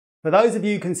For those of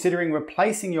you considering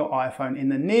replacing your iPhone in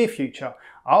the near future,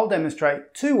 I'll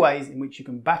demonstrate 2 ways in which you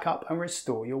can back up and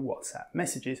restore your WhatsApp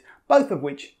messages, both of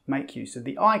which make use of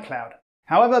the iCloud.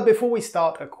 However, before we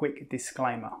start, a quick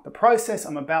disclaimer. The process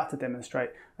I'm about to demonstrate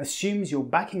assumes you're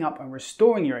backing up and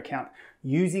restoring your account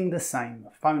using the same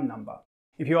phone number.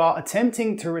 If you are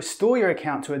attempting to restore your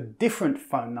account to a different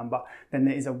phone number, then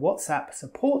there is a WhatsApp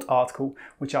support article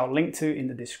which I'll link to in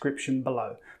the description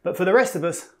below. But for the rest of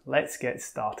us, let's get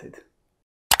started.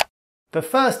 The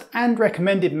first and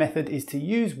recommended method is to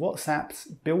use WhatsApp's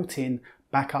built-in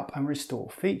backup and restore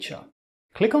feature.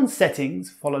 Click on Settings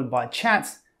followed by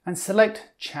Chat and select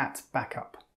Chat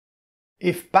Backup.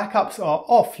 If backups are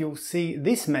off, you'll see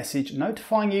this message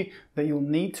notifying you that you'll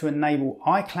need to enable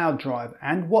iCloud Drive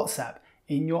and WhatsApp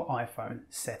in your iPhone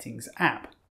Settings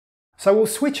app. So we'll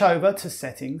switch over to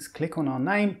Settings, click on our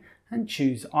name and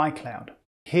choose iCloud.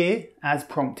 Here, as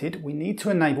prompted, we need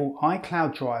to enable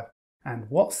iCloud Drive and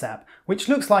WhatsApp, which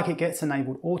looks like it gets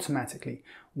enabled automatically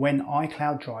when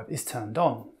iCloud Drive is turned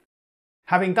on.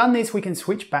 Having done this, we can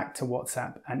switch back to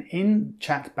WhatsApp, and in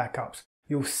Chat Backups,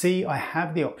 you'll see I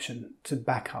have the option to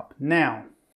back up now.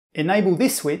 Enable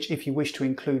this switch if you wish to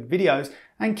include videos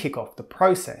and kick off the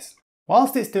process.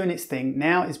 Whilst it's doing its thing,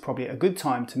 now is probably a good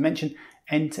time to mention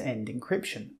end-to-end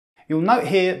encryption. You'll note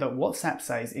here that WhatsApp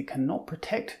says it cannot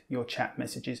protect your chat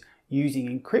messages using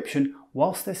encryption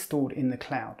whilst they're stored in the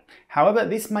cloud. However,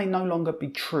 this may no longer be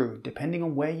true depending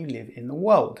on where you live in the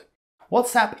world.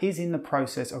 WhatsApp is in the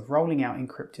process of rolling out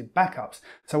encrypted backups,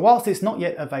 so whilst it's not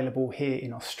yet available here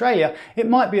in Australia, it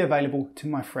might be available to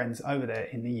my friends over there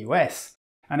in the US.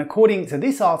 And according to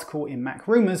this article in Mac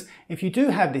Rumors, if you do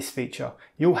have this feature,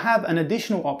 you'll have an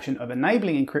additional option of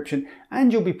enabling encryption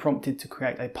and you'll be prompted to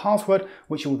create a password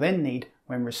which you'll then need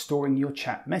when restoring your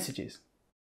chat messages.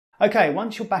 Okay,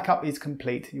 once your backup is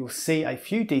complete, you'll see a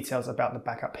few details about the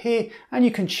backup here, and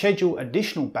you can schedule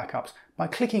additional backups by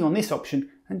clicking on this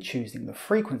option and choosing the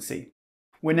frequency.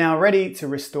 We're now ready to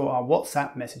restore our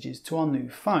WhatsApp messages to our new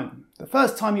phone. The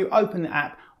first time you open the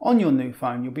app on your new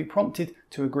phone, you'll be prompted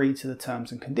to agree to the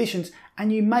terms and conditions,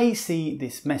 and you may see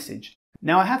this message.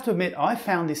 Now, I have to admit, I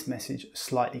found this message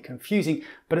slightly confusing,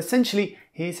 but essentially,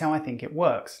 here's how I think it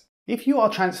works. If you are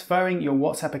transferring your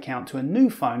WhatsApp account to a new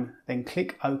phone, then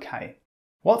click OK.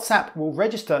 WhatsApp will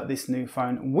register this new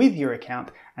phone with your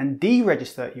account and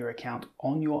deregister your account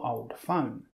on your old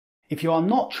phone. If you are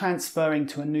not transferring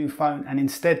to a new phone and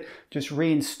instead just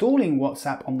reinstalling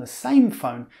WhatsApp on the same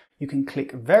phone, you can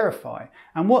click Verify,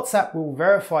 and WhatsApp will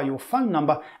verify your phone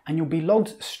number and you'll be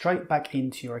logged straight back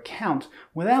into your account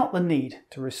without the need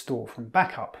to restore from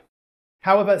backup.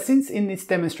 However, since in this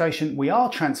demonstration we are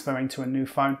transferring to a new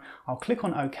phone, I'll click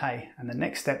on OK, and the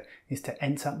next step is to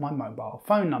enter my mobile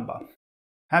phone number.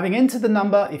 Having entered the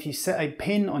number, if you set a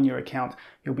PIN on your account,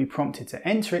 you'll be prompted to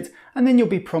enter it, and then you'll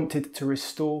be prompted to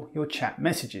restore your chat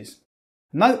messages.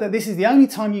 Note that this is the only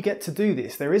time you get to do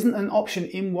this. There isn't an option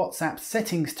in WhatsApp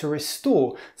settings to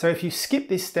restore, so if you skip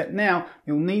this step now,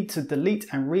 you'll need to delete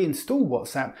and reinstall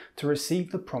WhatsApp to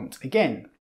receive the prompt again.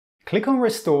 Click on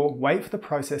Restore, wait for the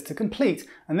process to complete,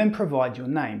 and then provide your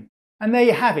name. And there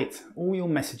you have it, all your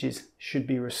messages should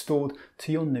be restored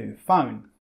to your new phone.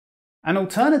 An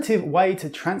alternative way to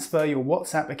transfer your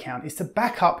WhatsApp account is to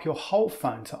back up your whole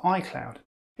phone to iCloud.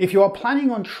 If you are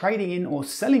planning on trading in or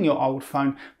selling your old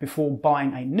phone before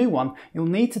buying a new one, you'll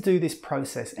need to do this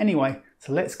process anyway,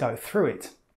 so let's go through it.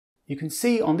 You can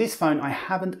see on this phone I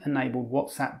haven't enabled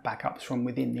WhatsApp backups from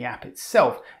within the app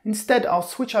itself. Instead, I'll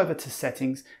switch over to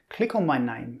Settings, click on my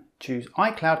name, choose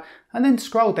iCloud, and then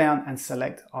scroll down and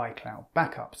select iCloud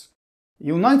Backups.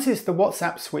 You'll notice the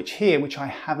WhatsApp switch here, which I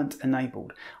haven't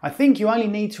enabled. I think you only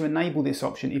need to enable this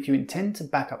option if you intend to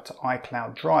back up to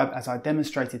iCloud Drive, as I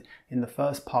demonstrated in the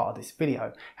first part of this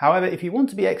video. However, if you want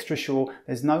to be extra sure,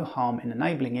 there's no harm in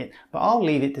enabling it, but I'll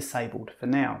leave it disabled for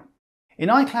now. In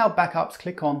iCloud Backups,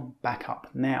 click on Backup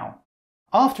Now.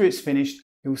 After it's finished,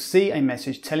 you'll see a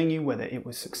message telling you whether it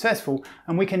was successful,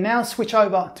 and we can now switch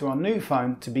over to our new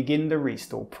phone to begin the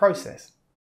restore process.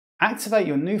 Activate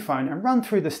your new phone and run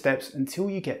through the steps until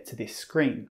you get to this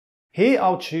screen. Here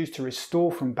I'll choose to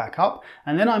restore from backup,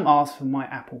 and then I'm asked for my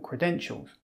Apple credentials.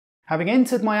 Having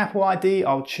entered my Apple ID,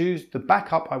 I'll choose the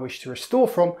backup I wish to restore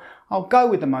from. I'll go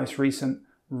with the most recent,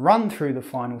 run through the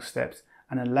final steps,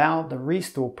 and allow the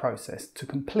restore process to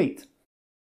complete.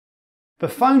 The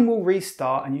phone will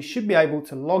restart and you should be able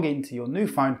to log into your new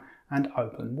phone and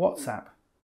open WhatsApp.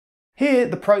 Here,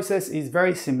 the process is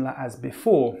very similar as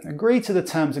before. Agree to the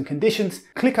terms and conditions,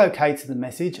 click OK to the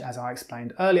message as I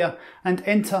explained earlier, and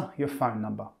enter your phone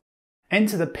number.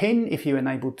 Enter the PIN if you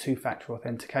enabled two-factor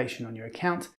authentication on your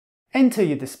account, Enter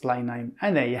your display name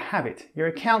and there you have it. Your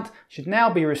account should now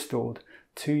be restored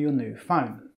to your new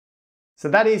phone. So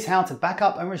that is how to back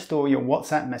up and restore your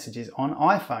WhatsApp messages on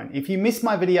iPhone. If you missed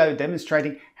my video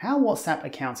demonstrating how WhatsApp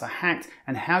accounts are hacked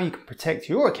and how you can protect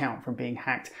your account from being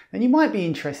hacked, then you might be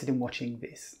interested in watching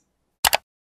this.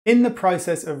 In the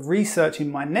process of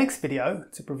researching my next video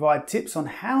to provide tips on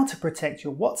how to protect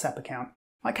your WhatsApp account,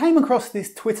 I came across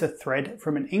this Twitter thread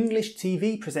from an English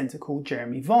TV presenter called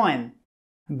Jeremy Vine.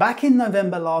 Back in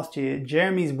November last year,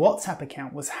 Jeremy's WhatsApp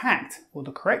account was hacked, or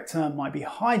the correct term might be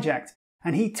hijacked,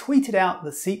 and he tweeted out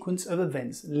the sequence of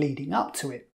events leading up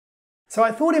to it. So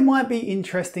I thought it might be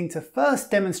interesting to first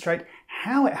demonstrate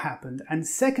how it happened, and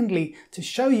secondly to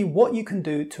show you what you can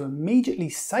do to immediately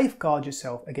safeguard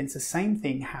yourself against the same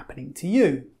thing happening to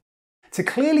you. To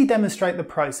clearly demonstrate the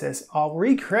process, I'll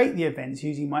recreate the events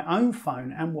using my own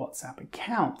phone and WhatsApp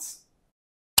accounts.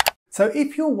 So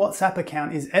if your WhatsApp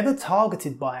account is ever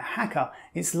targeted by a hacker,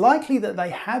 it's likely that they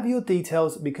have your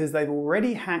details because they've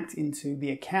already hacked into the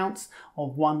accounts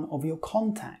of one of your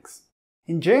contacts.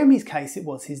 In Jeremy's case, it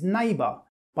was his neighbour.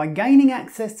 By gaining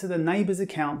access to the neighbour's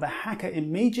account, the hacker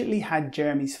immediately had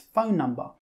Jeremy's phone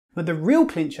number. But the real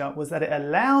clincher was that it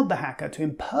allowed the hacker to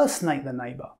impersonate the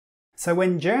neighbour. So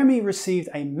when Jeremy received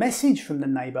a message from the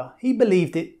neighbour, he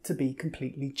believed it to be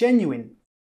completely genuine.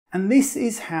 And this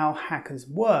is how hackers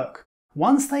work.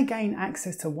 Once they gain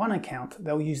access to one account,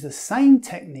 they'll use the same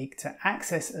technique to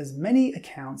access as many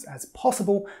accounts as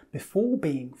possible before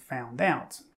being found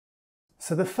out.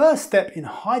 So the first step in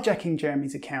hijacking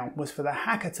Jeremy's account was for the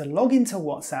hacker to log into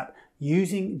WhatsApp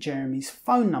using Jeremy's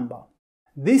phone number.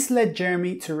 This led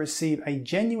Jeremy to receive a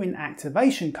genuine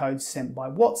activation code sent by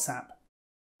WhatsApp.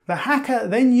 The hacker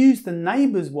then used the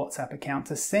neighbour's WhatsApp account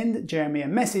to send Jeremy a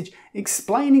message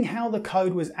explaining how the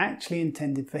code was actually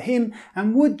intended for him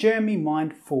and would Jeremy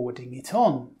mind forwarding it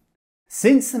on.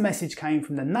 Since the message came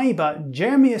from the neighbour,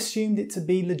 Jeremy assumed it to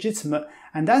be legitimate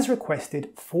and as requested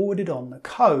forwarded on the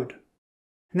code.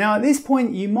 Now at this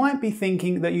point you might be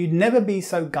thinking that you'd never be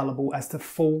so gullible as to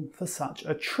fall for such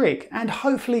a trick, and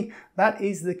hopefully that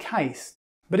is the case.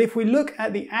 But if we look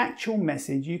at the actual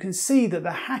message, you can see that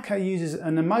the hacker uses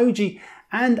an emoji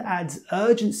and adds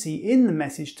urgency in the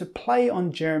message to play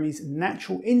on Jeremy's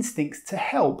natural instincts to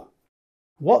help.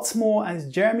 What's more, as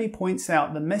Jeremy points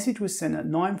out, the message was sent at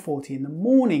 9:40 in the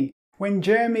morning, when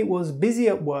Jeremy was busy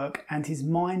at work and his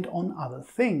mind on other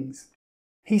things.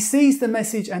 He sees the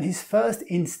message and his first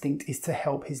instinct is to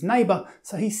help his neighbour,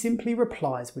 so he simply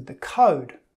replies with the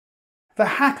code. The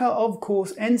hacker, of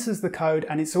course, enters the code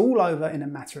and it's all over in a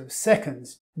matter of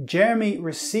seconds. Jeremy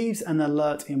receives an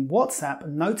alert in WhatsApp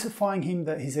notifying him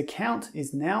that his account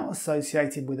is now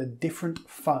associated with a different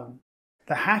phone.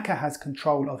 The hacker has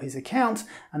control of his account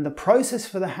and the process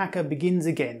for the hacker begins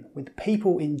again, with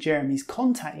people in Jeremy's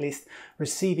contact list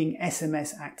receiving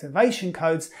SMS activation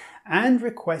codes and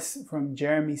requests from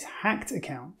Jeremy's hacked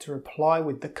account to reply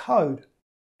with the code.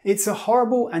 It's a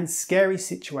horrible and scary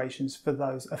situation for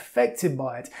those affected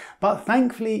by it, but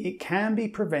thankfully it can be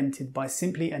prevented by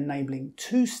simply enabling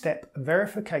two-step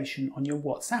verification on your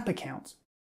WhatsApp account.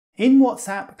 In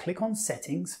WhatsApp, click on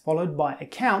Settings, followed by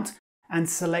Account, and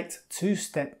select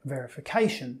two-step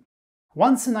verification.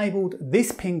 Once enabled,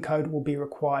 this PIN code will be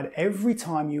required every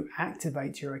time you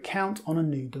activate your account on a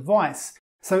new device.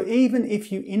 So even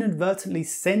if you inadvertently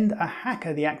send a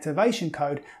hacker the activation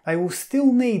code, they will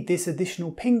still need this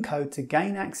additional PIN code to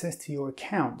gain access to your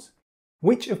account,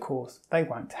 which of course they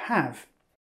won't have.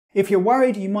 If you're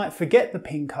worried you might forget the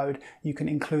PIN code, you can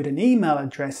include an email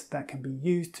address that can be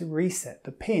used to reset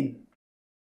the PIN.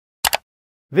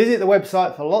 Visit the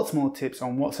website for lots more tips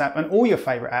on WhatsApp and all your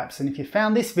favourite apps, and if you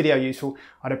found this video useful,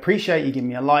 I'd appreciate you giving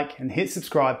me a like and hit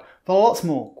subscribe for lots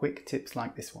more quick tips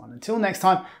like this one. Until next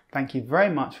time, thank you very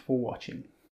much for watching.